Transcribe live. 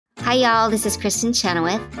Hi, y'all. This is Kristen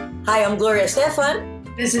Chenoweth. Hi, I'm Gloria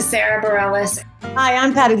Estefan. This is Sarah Bareilles. Hi,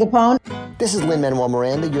 I'm Patti LuPone. This is Lin-Manuel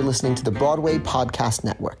Miranda. You're listening to the Broadway Podcast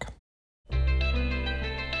Network.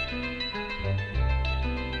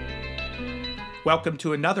 Welcome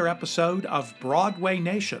to another episode of Broadway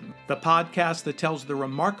Nation, the podcast that tells the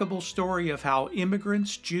remarkable story of how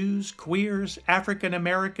immigrants, Jews, queers, African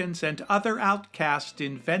Americans, and other outcasts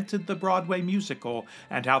invented the Broadway musical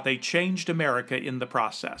and how they changed America in the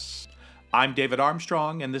process. I'm David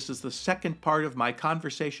Armstrong, and this is the second part of my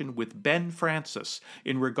conversation with Ben Francis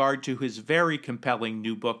in regard to his very compelling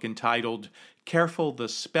new book entitled Careful the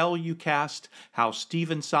Spell You Cast, How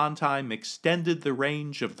Stephen Sondheim Extended the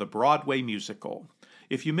Range of the Broadway Musical.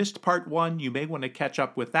 If you missed part one, you may want to catch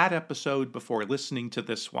up with that episode before listening to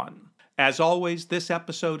this one. As always, this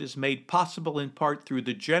episode is made possible in part through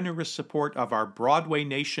the generous support of our Broadway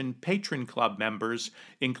Nation Patron Club members,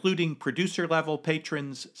 including producer-level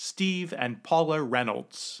patrons Steve and Paula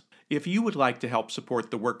Reynolds. If you would like to help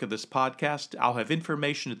support the work of this podcast, I'll have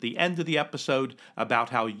information at the end of the episode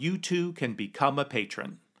about how you too can become a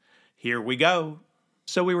patron. Here we go.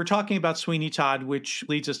 So we were talking about Sweeney Todd, which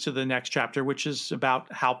leads us to the next chapter, which is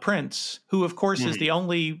about Hal Prince, who, of course, is the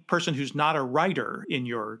only person who's not a writer in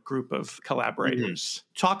your group of collaborators.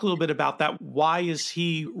 Talk a little bit about that. Why is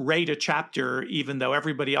he rate a chapter, even though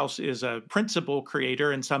everybody else is a principal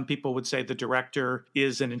creator, and some people would say the director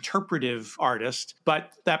is an interpretive artist,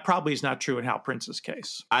 but that probably is not true in Hal Prince's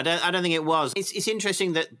case. I don't think it was. It's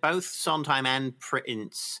interesting that both Sondheim and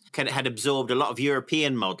Prince had absorbed a lot of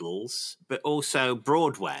European models, but also Broadway.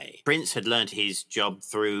 Prince had learned his job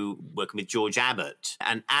through working with George Abbott,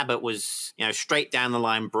 and Abbott was, straight down the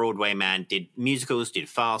line Broadway man, did musicals, did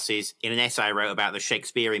farces. In an essay I wrote about the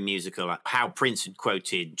Shakespearean musical, how Prince had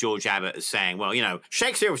quoted George Abbott as saying, well,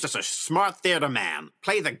 Shakespeare was just a smart theater man.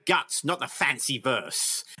 Play the guts, not the fancy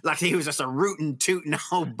verse. Like he was just a rootin' tootin'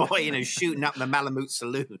 old boy, shooting up the Malamute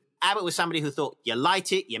Saloon. Abbott was somebody who thought you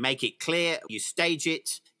light it, you make it clear, you stage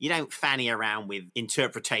it. You don't fanny around with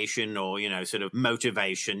interpretation or, sort of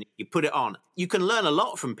motivation. You put it on. You can learn a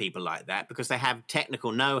lot from people like that because they have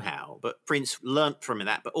technical know-how. But Prince learnt from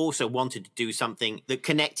that, but also wanted to do something that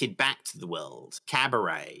connected back to the world.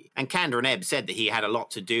 Cabaret. And Kander and Ebb said that he had a lot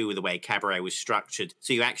to do with the way Cabaret was structured.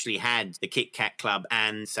 So you actually had the Kit Kat Club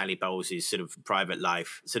and Sally Bowles' sort of private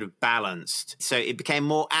life sort of balanced. So it became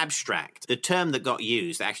more abstract. The term that got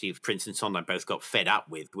used, actually Prince and Sondheim both got fed up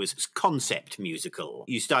with, was concept musical.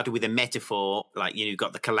 You started with a metaphor, like, you've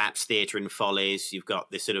got the collapsed theatre in Follies, you've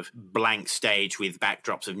got this sort of blank stage with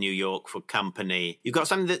backdrops of New York for Company. You've got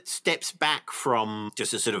something that steps back from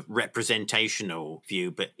just a sort of representational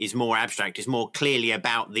view, but is more abstract, is more clearly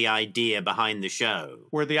about the idea behind the show.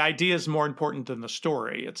 Where the idea is more important than the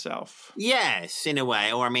story itself. Yes, in a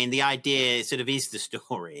way. Or, the idea sort of is the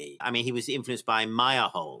story. He was influenced by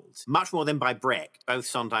Meyerhold, much more than by Brecht. Both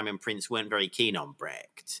Sondheim and Prince weren't very keen on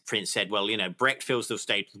Brecht. Prince said, well, Brecht fills the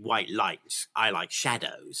stage with white lights. I like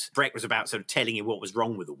shadows. Brecht was about sort of telling you what was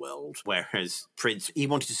wrong with the world, whereas Prince, he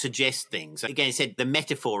wanted to suggest things. Again, he said the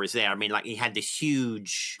metaphor is there. He had this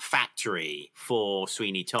huge factory for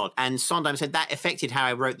Sweeney Todd. And Sondheim said that affected how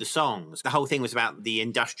I wrote the songs. The whole thing was about the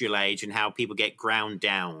industrial age and how people get ground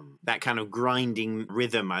down. That kind of grinding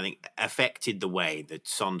rhythm, I think, affected the way that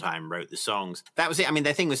Sondheim wrote the songs. That was it.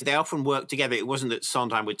 The thing was, they often worked together. It wasn't that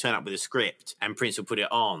Sondheim would turn up with a script and Prince would put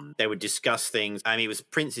it on. They would discuss things. It was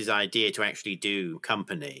Prince's idea to actually do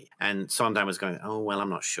Company, and Sondheim was going, oh, well, I'm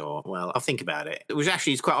not sure. Well, I'll think about it. Which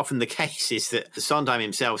actually is quite often the case, is that Sondheim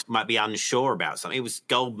himself might be unsure about something. It was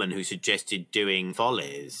Goldman who suggested doing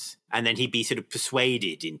Follies, and then he'd be sort of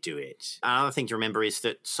persuaded into it. Another thing to remember is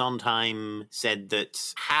that Sondheim said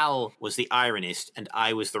that Hal was the ironist and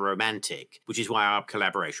I was the romantic, which is why our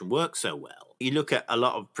collaboration worked so well. You look at a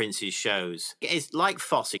lot of Prince's shows, it's like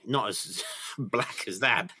Fosse, not as black as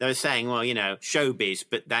that. They're saying, well, showbiz,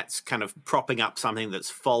 but that's kind of propping up something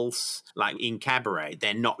that's false. Like in Cabaret,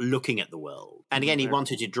 they're not looking at the world. And again, he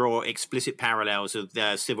wanted to draw explicit parallels of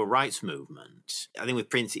the civil rights movement. I think with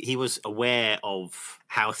Prince, he was aware of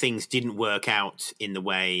how things didn't work out in the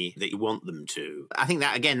way that you want them to. I think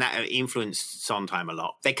that, again, that influenced Sondheim a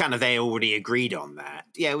lot. They already agreed on that.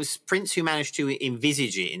 Yeah, it was Prince who managed to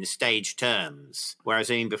envisage it in stage terms. terms. Whereas,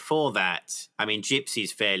 I mean, before that, I mean,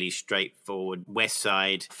 Gypsy's fairly straightforward. West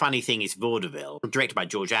Side. Funny thing is Vaudeville, directed by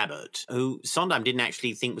George Abbott, who Sondheim didn't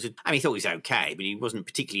actually think was, I mean, he thought he was okay, but he wasn't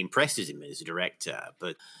particularly impressed with him as a director.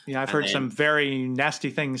 But yeah, I've heard some very nasty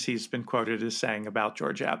things he's been quoted as saying about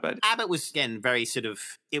George Abbott. Abbott was, again, very sort of,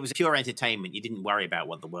 it was pure entertainment. You didn't worry about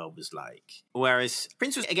what the world was like. Whereas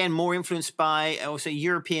Prince was, again, more influenced by also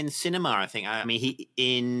European cinema, I think. I mean, he,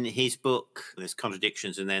 in his book, there's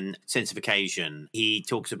Contradictions and then Sense of Occasion, he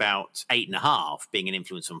talks about 8.5 being an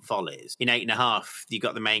influence on Follies. In 8.5, you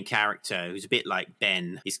got the main character who's a bit like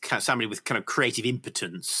Ben. He's kind of somebody with kind of creative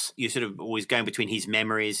impotence. You're sort of always going between his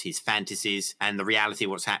memories, his fantasies, and the reality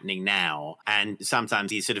of what's happening now. And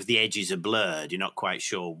sometimes sort of the edges are blurred. You're not quite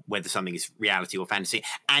sure whether something is reality or fantasy,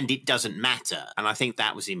 and it doesn't matter. And I think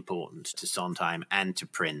that was important to Sondheim and to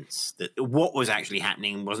Prince, that what was actually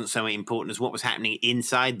happening wasn't so important as what was happening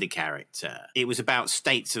inside the character. It was about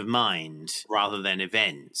states of mind rather than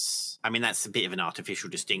events. I mean, that's a bit of an artificial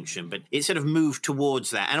distinction, but it sort of moved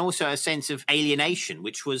towards that. And also a sense of alienation,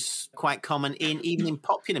 which was quite common even in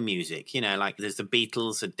popular music. You know, like there's the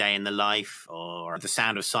Beatles, A Day in the Life, or The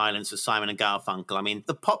Sound of Silence of Simon and Garfunkel. I mean,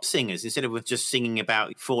 the pop singers, instead of just singing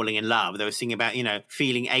about falling in love, they were singing about, you know,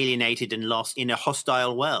 feeling alienated and lost in a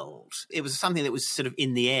hostile world. It was something that was sort of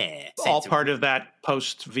in the air. All part of that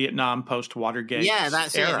post-Vietnam, post-Watergate Yeah,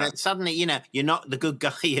 that's era. it. Suddenly, you know, you're not the good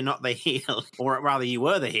guy, you're not the heel, or rather you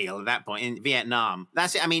were the heel at that point in Vietnam.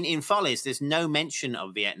 That's it. I mean, in Follies, there's no mention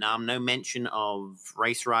of Vietnam, no mention of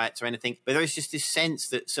race riots or anything, but there is just this sense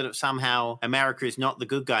that sort of somehow America is not the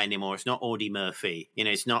good guy anymore. It's not Audie Murphy. You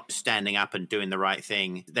know, it's not standing up and doing the right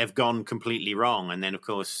thing. They've gone completely wrong. And then, of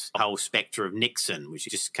course, the whole spectre of Nixon, which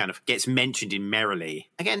just kind of gets mentioned in Merrily.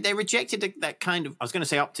 Again, they rejected that kind of, I was going to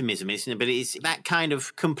say optimism, isn't it? But it's that kind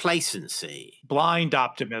of complacency. Blind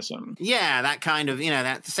optimism. Yeah, that kind of, you know,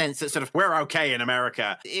 that sense that sort of, we're okay in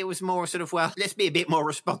America. It was more sort of, well, let's be a bit more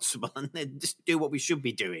responsible and just do what we should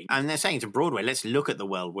be doing. And they're saying to Broadway, let's look at the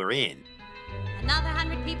world we're in. Another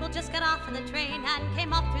 100 people just got off of the train and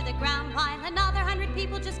came up through the ground, while another 100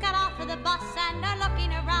 people just got off of the bus and are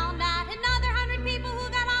looking around at another 100 people who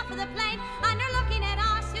got off of the plane and are looking at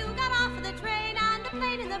us who got off of the train and the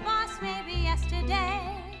plane and the bus maybe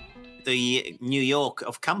yesterday. The New York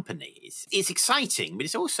of companies. It's exciting, but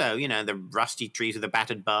it's also, you know, the rusty trees with the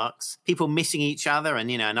battered barks, people missing each other, and,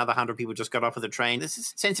 you know, another 100 people just got off of the train. There's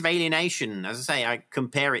this sense of alienation. As I say, I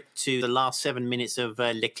compare it to the last 7 minutes of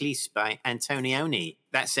L'Eclisse by Antonioni.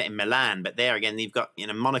 That's set in Milan, but there again, you've got, you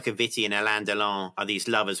know, Monica Vitti and Alain Delon are these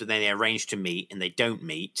lovers, but then they arrange to meet and they don't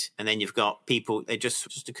meet. And then you've got people, it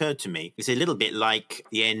just occurred to me, it's a little bit like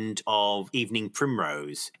the end of Evening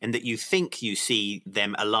Primrose, and that you think you see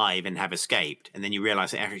them alive and have escaped, and then you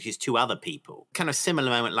realize that actually it's two other people. Kind of similar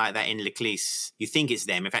moment like that in L'Eclisse. You think it's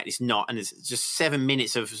them, in fact it's not, and it's just 7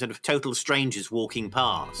 minutes of sort of total strangers walking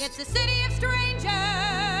past. It's a city of strangers.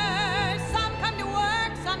 Some come to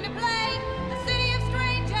work, some to play.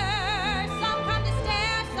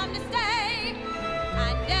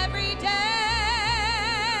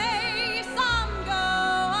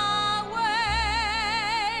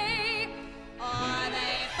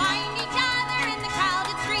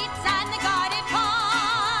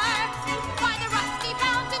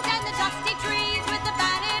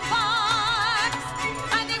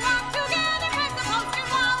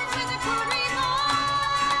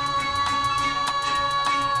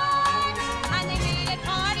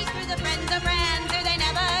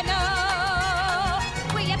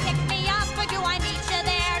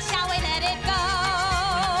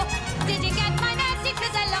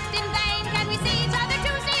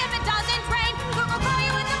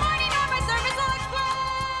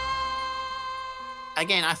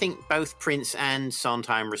 Again, I think both Prince and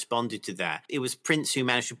Sondheim responded to that. It was Prince who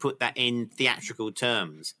managed to put that in theatrical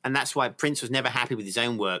terms. And that's why Prince was never happy with his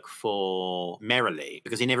own work for Merrily,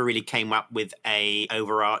 because he never really came up with a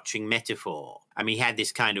overarching metaphor. I mean, he had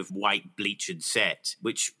this kind of white bleached set,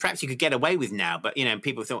 which perhaps you could get away with now. But, you know,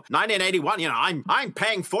 people thought, 1981, you know, I'm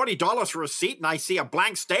paying $40 for a seat and I see a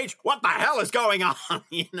blank stage. What the hell is going on?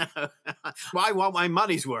 You know, well, I want my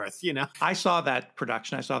money's worth, you know. I saw that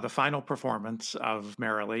production. I saw the final performance of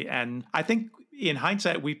Merrily. And I think in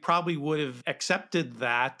hindsight, we probably would have accepted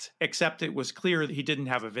that, except it was clear that he didn't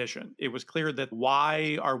have a vision. It was clear that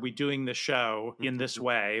why are we doing the show in this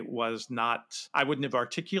way was not, I wouldn't have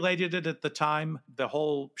articulated it at the time. The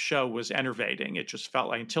whole show was enervating. It just felt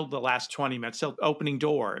like until the last 20 minutes, still opening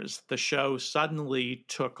doors, the show suddenly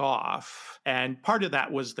took off. And part of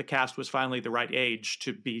that was the cast was finally the right age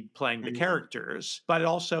to be playing the characters. But it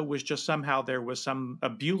also was just somehow there was some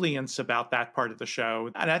ebullience about that part of the show.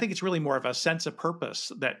 And I think it's really more of a sense sense of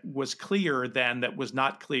purpose that was clear then that was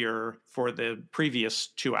not clear for the previous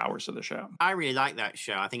 2 hours of the show. I really like that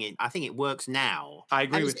show. I think it works now. I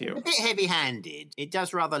agree with you. It's a bit heavy-handed. It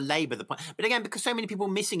does rather labour the point. But again, because so many people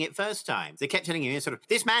were missing it first time, they kept telling you sort of,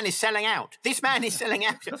 this man is selling out. This man is selling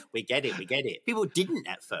out. We get it. People didn't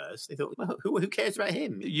at first. They thought, well, who cares about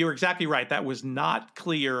him? You're exactly right. That was not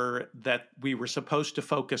clear that we were supposed to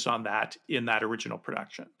focus on that in that original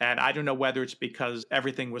production. And I don't know whether it's because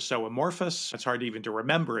everything was so amorphous. It's hard even to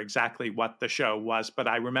remember exactly what the show was, but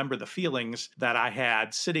I remember the feelings that I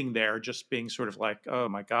had sitting there just being sort of like, oh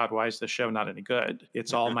my God, why is the show not any good?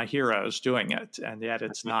 It's all my heroes doing it, and yet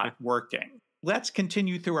it's not working. Let's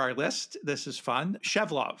continue through our list. This is fun.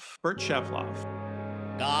 Shevlov, Burt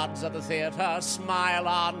Shevlov. Gods of the theater, smile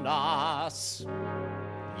on us.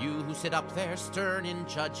 You who sit up there stern in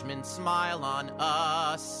judgment, smile on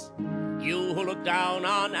us. You who look down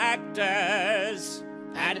on actors,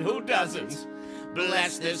 and who doesn't,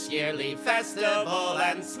 bless this yearly festival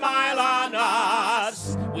and smile on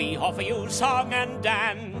us. We offer you song and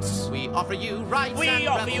dance. We offer you rights and rebels. We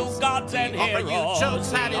offer you gods and heroes.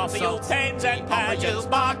 We offer you pains and pageants,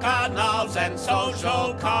 bacchanals and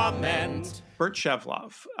social comment. Burt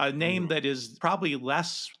Shevlov, a name that is probably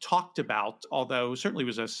less talked about, although certainly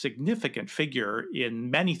was a significant figure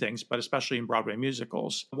in many things, but especially in Broadway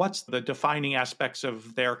musicals. What's the defining aspects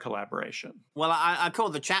of their collaboration? Well, I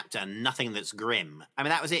called the chapter Nothing That's Grim. I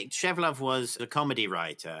mean, that was it. Shevlov was a comedy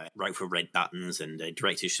writer, wrote for Red Buttons and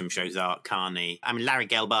directed some shows, Art Carney. I mean, Larry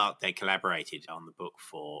Gelbart, they collaborated on the book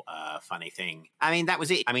for Funny Thing. I mean, that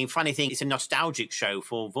was it. I mean, Funny Thing, it's a nostalgic show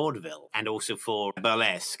for vaudeville and also for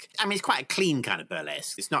burlesque. I mean, it's quite a clean kind of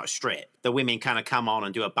burlesque. It's not a strip. The women kind of come on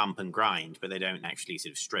and do a bump and grind, but they don't actually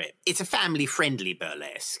sort of strip. It's a family-friendly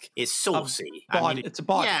burlesque. It's saucy. It's a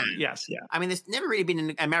body. Yeah. Yes, yeah. I mean, there's never really been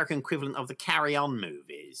an American equivalent of the Carry On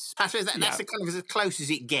movies. I suppose that's the kind of as close as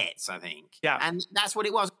it gets, I think. Yeah. And that's what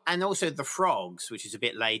it was. And also The Frogs, which is a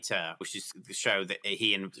bit later, which is the show that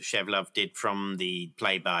he and Shevlov did from the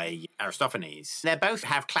play by Aristophanes. They both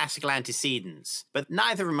have classical antecedents, but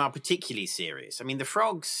neither of them are particularly serious. I mean, The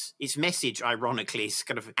Frogs, its message, ironically, is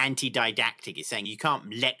kind of anti-didactic. It's saying you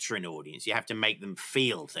can't lecture an audience, you have to make them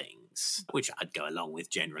feel things, which I'd go along with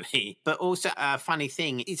generally. But also a funny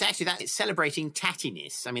thing, it's actually that it's celebrating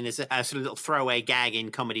tattiness. I mean, there's a sort of little throwaway gag in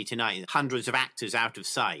Comedy Tonight, hundreds of actors out of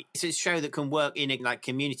sight. It's a show that can work in a like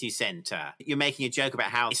community centre. You're making a joke about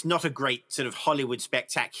how it's not a great sort of Hollywood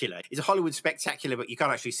spectacular. It's a Hollywood spectacular, but you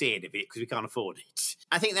can't actually see it because we can't afford it.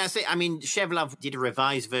 I think that's it. I mean, Shevlov did a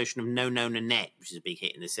revised version of No No Nanette, which is a big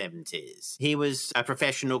hit in the 70s. He was a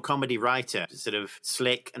professional comedy writer, sort of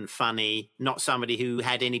slick and funny, not somebody who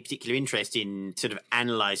had any particular interest in sort of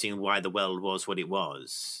analysing why the world was what it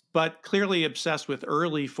was. But clearly obsessed with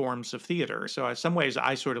early forms of theater. So in some ways,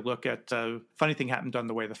 I sort of look at Funny Thing Happened on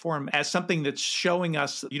the Way of the Forum as something that's showing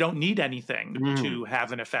us you don't need anything to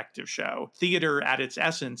have an effective show. Theater at its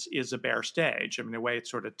essence is a bare stage. I mean, in a way, it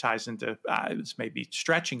sort of ties into, it's maybe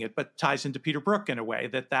stretching it, but ties into Peter Brook in a way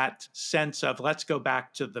that sense of let's go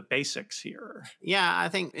back to the basics here. Yeah, I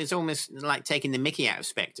think it's almost like taking the mickey out of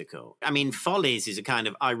spectacle. I mean, Follies is a kind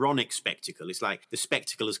of ironic spectacle. It's like the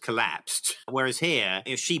spectacle has collapsed. Whereas here,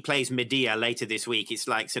 if she plays Medea later this week, it's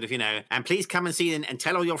like sort of, and please come and see and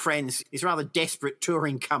tell all your friends. It's a rather desperate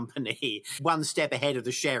touring company, one step ahead of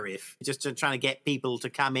the sheriff, just trying to get people to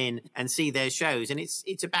come in and see their shows. And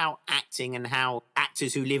it's about acting and how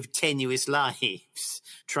actors who live tenuous lives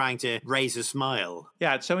trying to raise a smile.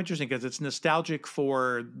 Yeah, it's so interesting because it's nostalgic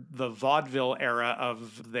for the vaudeville era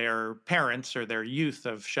of their parents or their youth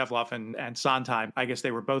of Shevlov and Sondheim. I guess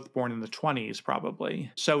they were both born in the 20s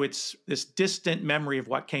probably. So it's this distant memory of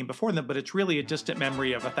what came before them, but it's really a distant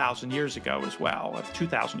memory of 1,000 years ago as well, of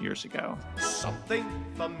 2,000 years ago. Something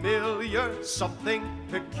familiar, something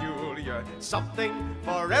peculiar, something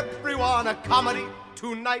for everyone, a comedy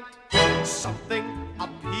tonight. Something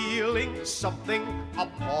appealing, something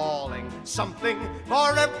appalling, something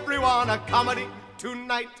for everyone, a comedy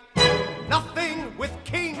tonight. Nothing with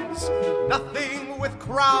kings, nothing with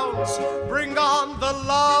crowns. Bring on the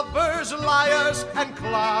lovers, liars, and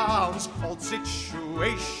clowns. Old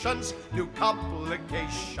situations, new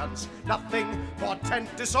complications. Nothing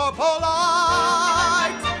portentous or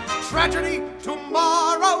polite. Tragedy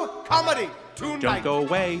tomorrow, comedy tonight. Don't go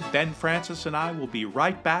away. Ben Francis and I will be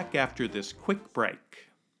right back after this quick break.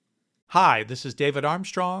 Hi, this is David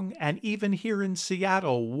Armstrong, and even here in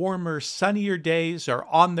Seattle, warmer, sunnier days are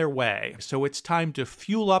on their way. So it's time to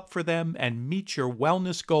fuel up for them and meet your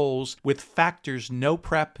wellness goals with Factor's no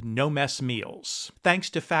prep, no mess meals. Thanks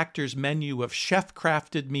to Factor's menu of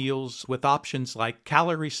chef-crafted meals with options like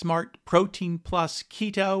Calorie Smart, Protein Plus,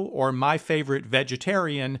 Keto, or my favorite,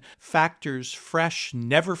 vegetarian, Factor's fresh,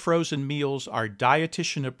 never frozen meals are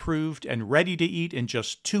dietitian approved and ready to eat in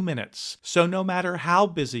just 2 minutes. So no matter how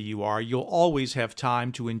busy you are, you'll always have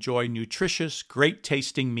time to enjoy nutritious,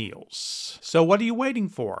 great-tasting meals. So what are you waiting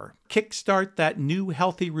for? Kickstart that new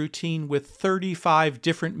healthy routine with 35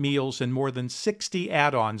 different meals and more than 60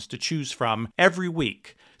 add-ons to choose from every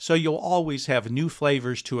week, so you'll always have new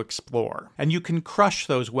flavors to explore. And you can crush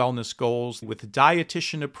those wellness goals with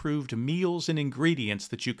dietitian-approved meals and ingredients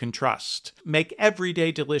that you can trust. Make every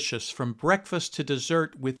day delicious from breakfast to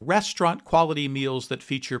dessert with restaurant-quality meals that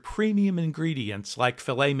feature premium ingredients like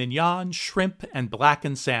filet mignon, shrimp, and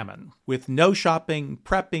blackened salmon, with no shopping,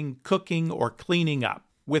 prepping, cooking, or cleaning up.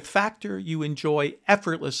 With Factor, you enjoy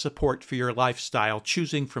effortless support for your lifestyle,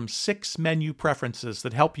 choosing from 6 menu preferences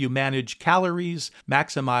that help you manage calories,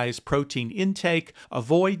 maximize protein intake,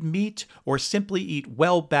 avoid meat, or simply eat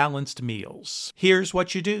well-balanced meals. Here's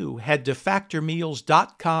what you do. Head to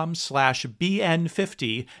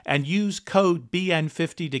factormeals.com/BN50 and use code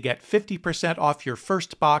BN50 to get 50% off your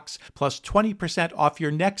first box plus 20% off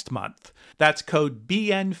your next month. That's code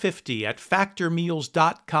BN50 at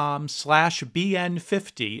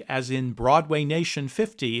factormeals.com/BN50, as in Broadway Nation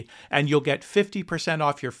 50, and you'll get 50%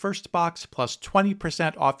 off your first box plus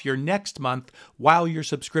 20% off your next month while your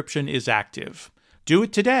subscription is active. Do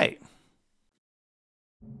it today.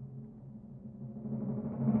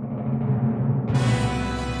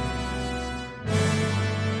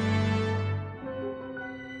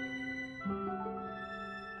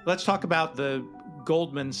 Let's talk about the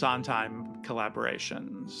Goldman-Sondheim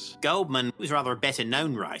collaborations. Goldman was rather a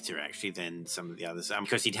better-known writer, actually, than some of the others,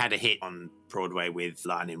 because he'd had a hit on Broadway with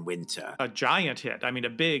Lion in Winter. A giant hit. I mean, a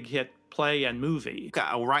big hit play and movie.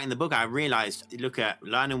 Writing the book, I realized, look at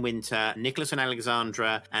Lion in Winter, Nicholas and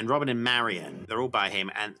Alexandra, and Robin and Marian. They're all by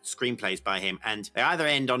him, and screenplays by him, and they either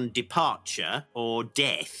end on departure or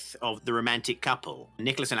death of the romantic couple.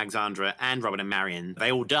 Nicholas and Alexandra and Robin and Marian,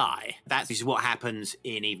 they all die. That is what happens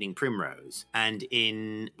in Evening Primrose. And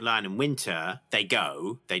in Lion in Winter, they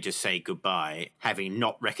go, they just say goodbye, having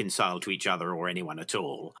not reconciled to each other or anyone at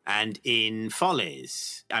all. And in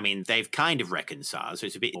Follies, I mean, they've kind of reconciled, so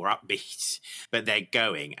it's a bit more upbeat, but they're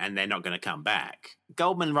going and they're not going to come back.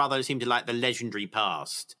 Goldman rather seemed to like the legendary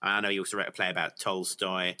past. I know you also wrote a play about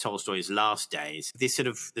Tolstoy's last days. This sort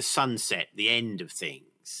of the sunset, the end of things.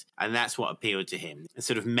 And that's what appealed to him. A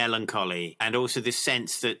sort of melancholy, and also this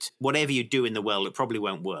sense that whatever you do in the world, it probably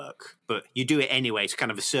won't work. But you do it anyway to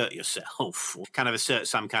kind of assert yourself, kind of assert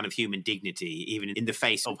some kind of human dignity, even in the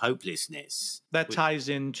face of hopelessness. That ties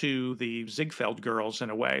into the Ziegfeld Girls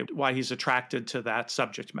in a way, why he's attracted to that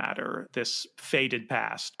subject matter, this faded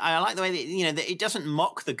past. I like the way that, that it doesn't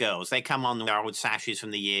mock the girls. They come on their old sashes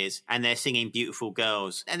from the years and they're singing Beautiful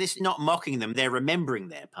Girls. And it's not mocking them. They're remembering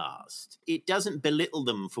their past. It doesn't belittle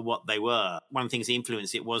them for what they were. One of the things that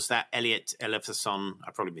influenced it was that Elliot Eliphasson,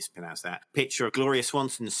 I probably mispronounced that, picture of Gloria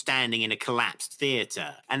Swanson standing in a collapsed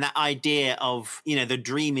theatre. And that idea of, the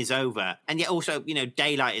dream is over. And yet also,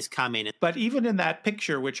 daylight is coming. But even in that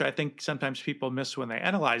picture, which I think sometimes people miss when they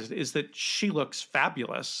analyze it, is that she looks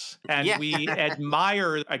fabulous. And we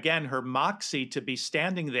admire, again, her moxie to be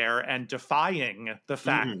standing there and defying the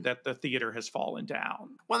fact that the theater has fallen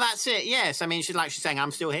down. Well, that's it, yes. I mean, she's saying,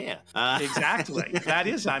 I'm still here. Exactly. That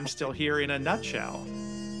is I'm Still Here in a nutshell.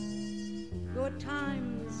 Good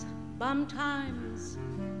times, bum times,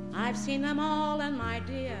 I've seen them all, and my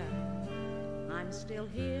dear, I'm still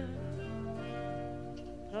here.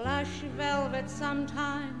 Plush velvet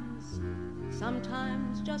sometimes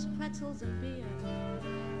just pretzels and beer.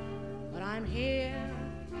 But I'm here.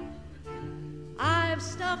 I've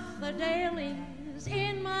stuffed the dailies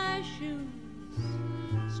in my shoes,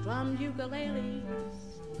 strummed ukuleles,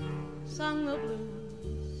 sung the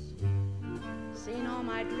blues, seen all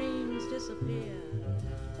my dreams disappear,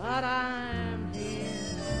 but I'm here.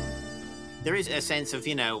 There is a sense of,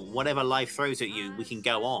 whatever life throws at you, we can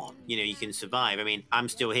go on. you can survive. I mean, I'm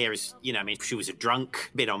still here as, she was a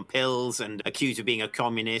drunk, bit on pills and accused of being a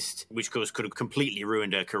communist, which of course could have completely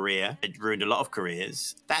ruined her career. It ruined a lot of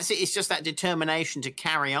careers. That's it. It's just that determination to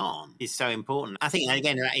carry on is so important. I think,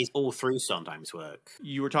 again, that is all through Sondheim's work.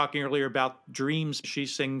 You were talking earlier about dreams. She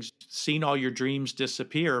sings, "Seen all your dreams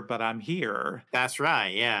disappear, but I'm here." That's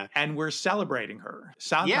right, yeah. And we're celebrating her.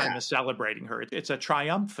 Sondheim is celebrating her. It's a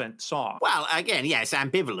triumphant song. Well, again, it's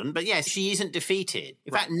ambivalent, but yes, she isn't defeated.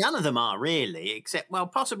 In fact, none of them are really, except, well,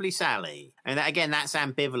 possibly Sally. And again, that's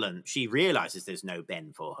ambivalent. She realizes there's no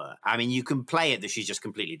Ben for her. I mean, you can play it that she's just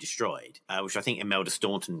completely destroyed, which I think Imelda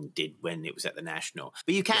Staunton did when it was at the National.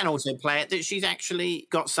 But you can also play it that she's actually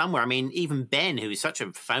got somewhere. I mean, even Ben, who is such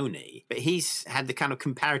a phony, but he's had the kind of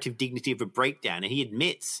comparative dignity of a breakdown, and he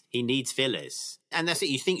admits he needs Phyllis. And that's it.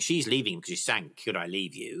 You think she's leaving because she sang "Could I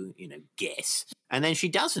Leave You?" Guess. And then she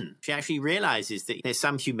doesn't. She actually realizes that there's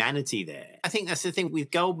some humanity there. I think that's the thing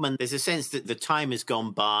with Goldman. There's a sense that the time has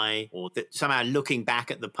gone by, or that somehow looking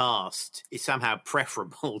back at the past is somehow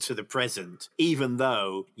preferable to the present, even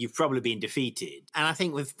though you've probably been defeated. And I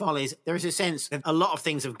think with Follies, there is a sense that a lot of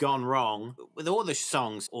things have gone wrong with all the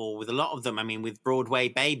songs, or with a lot of them. I mean, with Broadway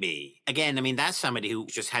Baby. Again, I mean, that's somebody who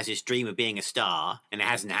just has this dream of being a star, and it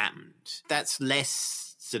hasn't happened. That's less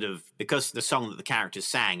sort of, because the song that the characters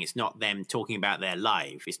sang is not them talking about their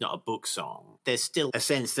life, it's not a book song. There's still a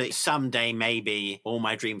sense that someday maybe all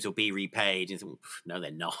my dreams will be repaid. And no,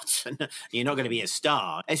 they're not. You're not going to be a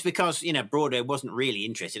star. It's because, Broadway wasn't really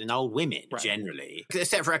interested in old women, generally.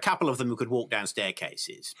 Except for a couple of them who could walk down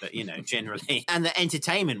staircases, but, generally. And the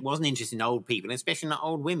entertainment wasn't interested in old people, especially not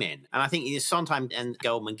old women. And I think Sondheim and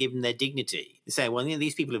Goldman give them their dignity. They say, well,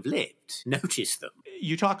 these people have lived. Notice them.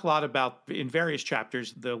 You talk a lot about, in various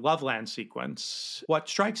chapters, the Loveland sequence. What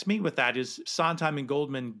strikes me with that is Sondheim and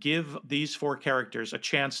Goldman give these four characters a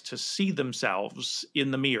chance to see themselves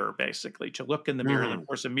in the mirror, basically, to look in the mirror. And of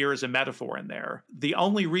course, a mirror is a metaphor in there. The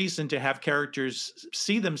only reason to have characters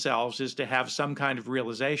see themselves is to have some kind of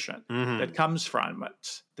realization that comes from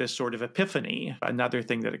it. This sort of epiphany, another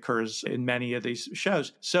thing that occurs in many of these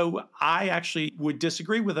shows. So I actually would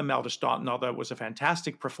disagree with Imelda Staunton, although it was a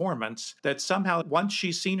fantastic performance, that somehow once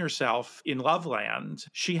she's seen herself in Loveland,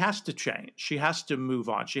 she has to change. She has to move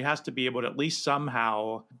on. She has to be able to at least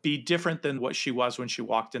somehow be different than what she was when she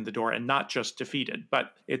walked in the door, and not just defeated.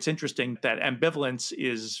 But it's interesting that ambivalence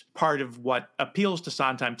is part of what appeals to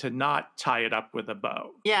Sondheim, to not tie it up with a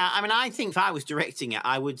bow. Yeah, I mean, I think if I was directing it,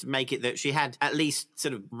 I would make it that she had at least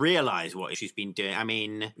sort of realize what she's been doing. I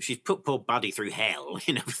mean, she's put poor Buddy through hell,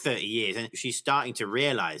 for 30 years, and she's starting to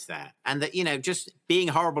realize that. And that, just being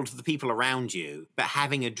horrible to the people around you, but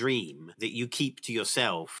having a dream that you keep to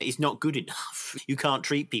yourself is not good enough. You can't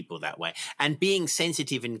treat people that way. And being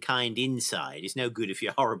sensitive and kind inside is no good if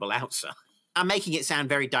you're horrible outside. I'm making it sound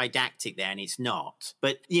very didactic there, and it's not.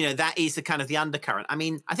 But, that is the kind of the undercurrent. I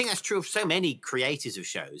mean, I think that's true of so many creators of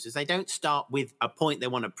shows, is they don't start with a point they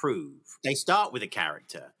want to prove. They start with a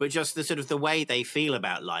character, but just the sort of the way they feel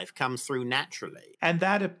about life comes through naturally. And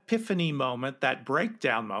that epiphany moment, that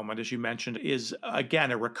breakdown moment, as you mentioned, is,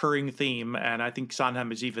 again, a recurring theme. And I think Sondheim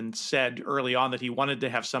has even said early on that he wanted to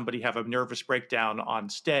have somebody have a nervous breakdown on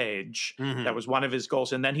stage. That was one of his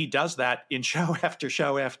goals. And then he does that in show after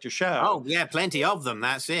show after show. Oh, yeah. Plenty of them,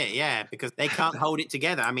 that's it, because they can't hold it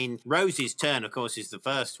together. I mean, Rose's turn, of course, is the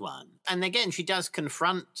first one. And again, she does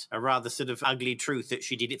confront a rather sort of ugly truth that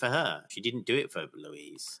she did it for her. She didn't do it for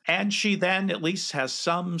Louise. And she then at least has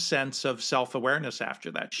some sense of self-awareness after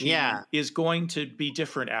that. She is going to be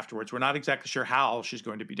different afterwards. We're not exactly sure how she's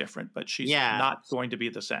going to be different, but she's not going to be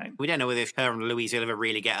the same. We don't know whether her and Louise will ever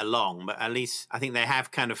really get along, but at least I think they have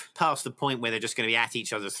kind of passed the point where they're just going to be at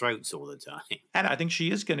each other's throats all the time. And I think she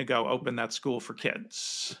is going to go open that school for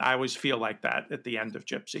kids. I always feel like that at the end of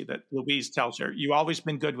Gypsy, that Louise tells her, you've always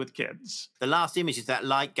been good with kids. The last image is that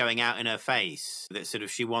light going out in her face, that sort of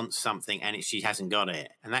she wants something and she hasn't got it.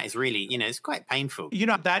 And that is really, it's quite painful.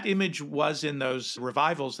 That image was in those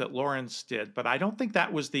revivals that Lawrence did, but I don't think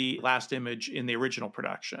that was the last image in the original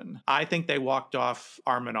production. I think they walked off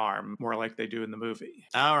arm in arm, more like they do in the movie.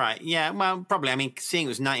 All right. Yeah, well, probably. I mean, seeing it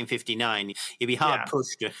was 1959, you'd be hard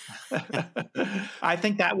pushed to... I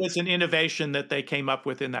think that was an innovation that they came up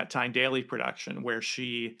with in that Tyne Daly production, where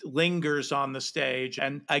she lingers on the stage.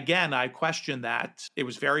 And again, I question that. It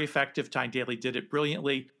was very effective. Tyne Daly did it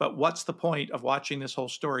brilliantly. But what's the point of watching this whole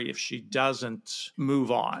story if she doesn't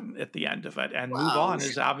move on at the end of it? And move on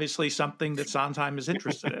is obviously something that Sondheim is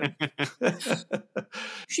interested in.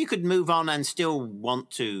 She could move on and still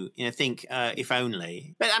want to, think, if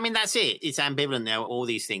only. But I mean, that's it. It's ambivalent now. All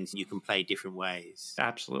these things you can play different ways.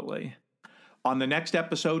 Absolutely. On the next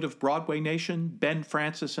episode of Broadway Nation, Ben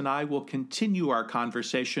Francis and I will continue our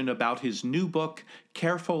conversation about his new book,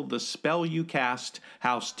 Careful the Spell You Cast,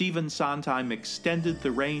 How Stephen Sondheim Extended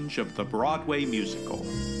the Range of the Broadway Musical.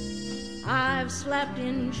 I've slept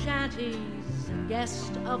in shanties,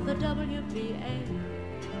 guest of the WPA,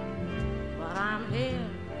 but I'm here.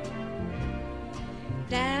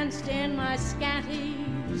 Danced in my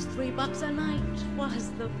scanties, $3 a night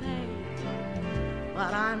was the pay,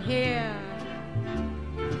 but I'm here.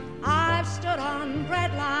 I've stood on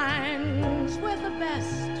bread lines with the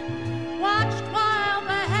best, watched while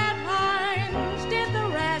the headlines did the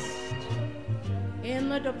rest. In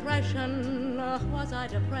the Depression, was I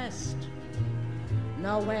depressed?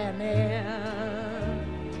 Nowhere near.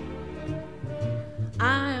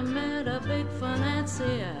 I met a big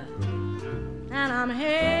financier, and I'm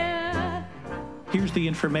here. Here's the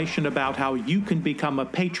information about how you can become a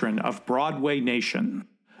patron of Broadway Nation.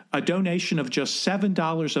 A donation of just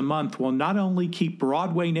 $7 a month will not only keep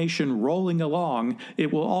Broadway Nation rolling along,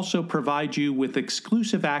 it will also provide you with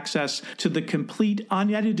exclusive access to the complete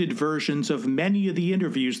unedited versions of many of the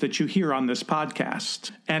interviews that you hear on this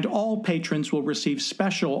podcast. And all patrons will receive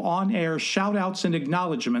special on-air shout-outs and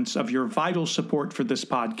acknowledgments of your vital support for this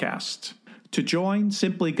podcast. To join,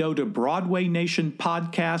 simply go to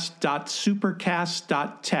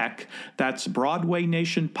BroadwayNationPodcast.supercast.tech. That's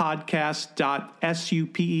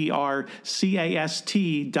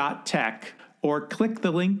BroadwayNationPodcast.supercast.tech. Or click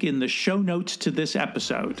the link in the show notes to this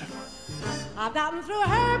episode. I've gotten through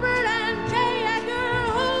Herbert and J.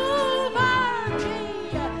 Edgar Hoover. Gee,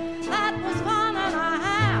 that was fun and a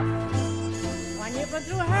half. When you've been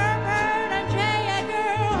through Herbert and J.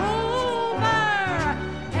 Edgar Hoover,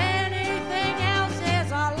 anything else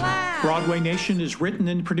is a laugh. Broadway Nation is written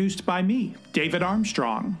and produced by me, David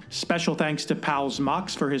Armstrong. Special thanks to Pals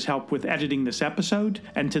Mox for his help with editing this episode,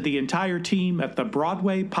 and to the entire team at the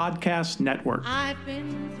Broadway Podcast Network. I've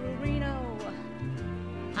been through Reno,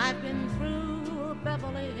 I've been through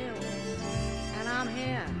Beverly Hills, and I'm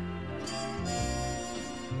here.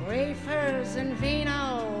 Reefers and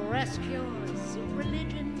vino, rescuers,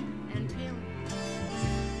 religion and pills,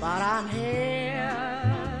 but I'm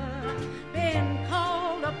here. Been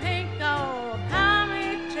cold a pinko,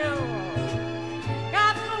 coming to.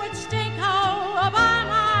 Got through it stinko by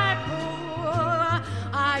my pool.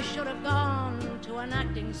 I should have gone to an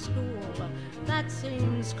acting school, that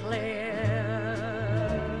seems clear.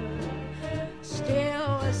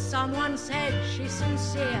 Still, as someone said, she's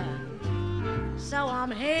sincere, so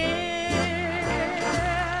I'm here.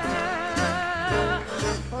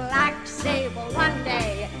 Black sable one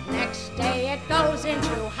day, next day it goes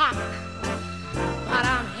into hock, but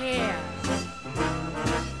I'm here.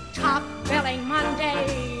 Top billing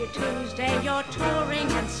Monday, Tuesday you're touring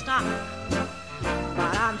in stock,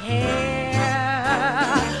 but I'm here.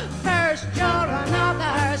 First you're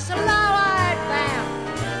another slow-eyed vamp,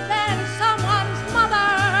 then someone's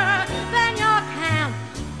mother, then your camp,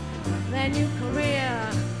 then you career,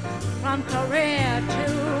 from career to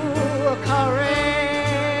career.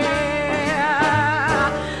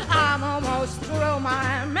 I'm almost through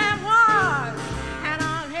my memoirs, and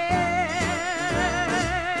I'm here.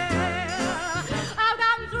 I've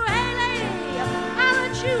gotten through Hey Lady, how to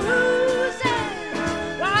choose it.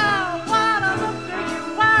 Wow,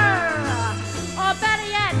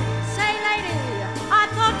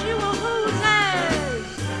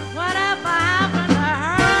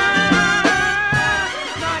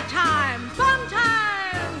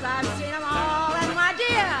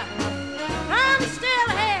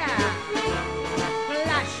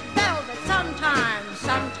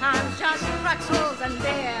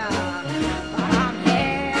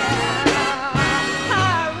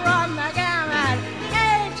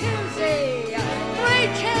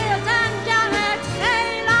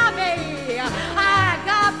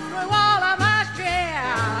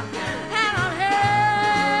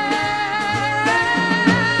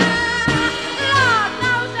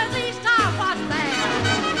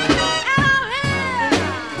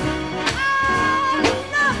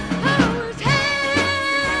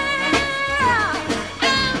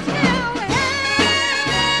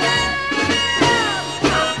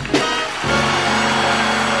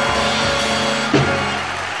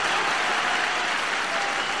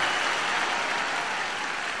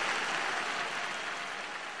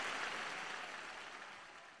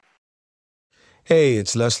 Hey,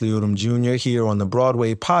 it's Leslie Odom Jr. here on the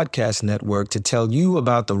Broadway Podcast Network to tell you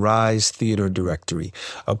about the Rise Theater Directory,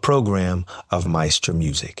 a program of Maestro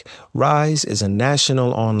Music. Rise is a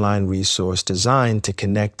national online resource designed to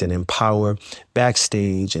connect and empower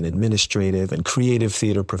backstage and administrative and creative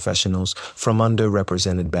theater professionals from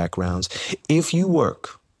underrepresented backgrounds. If you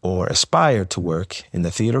work or aspire to work in the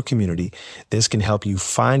theater community, this can help you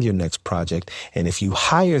find your next project. And if you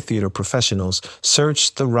hire theater professionals,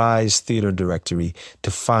 search the Rise Theater Directory to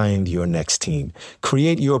find your next team.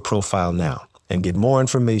 Create your profile now and get more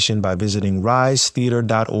information by visiting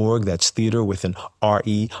risetheater.org. That's theater with an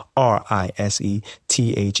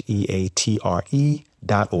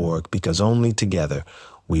RERISETHEATRE.org, because only together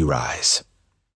we rise.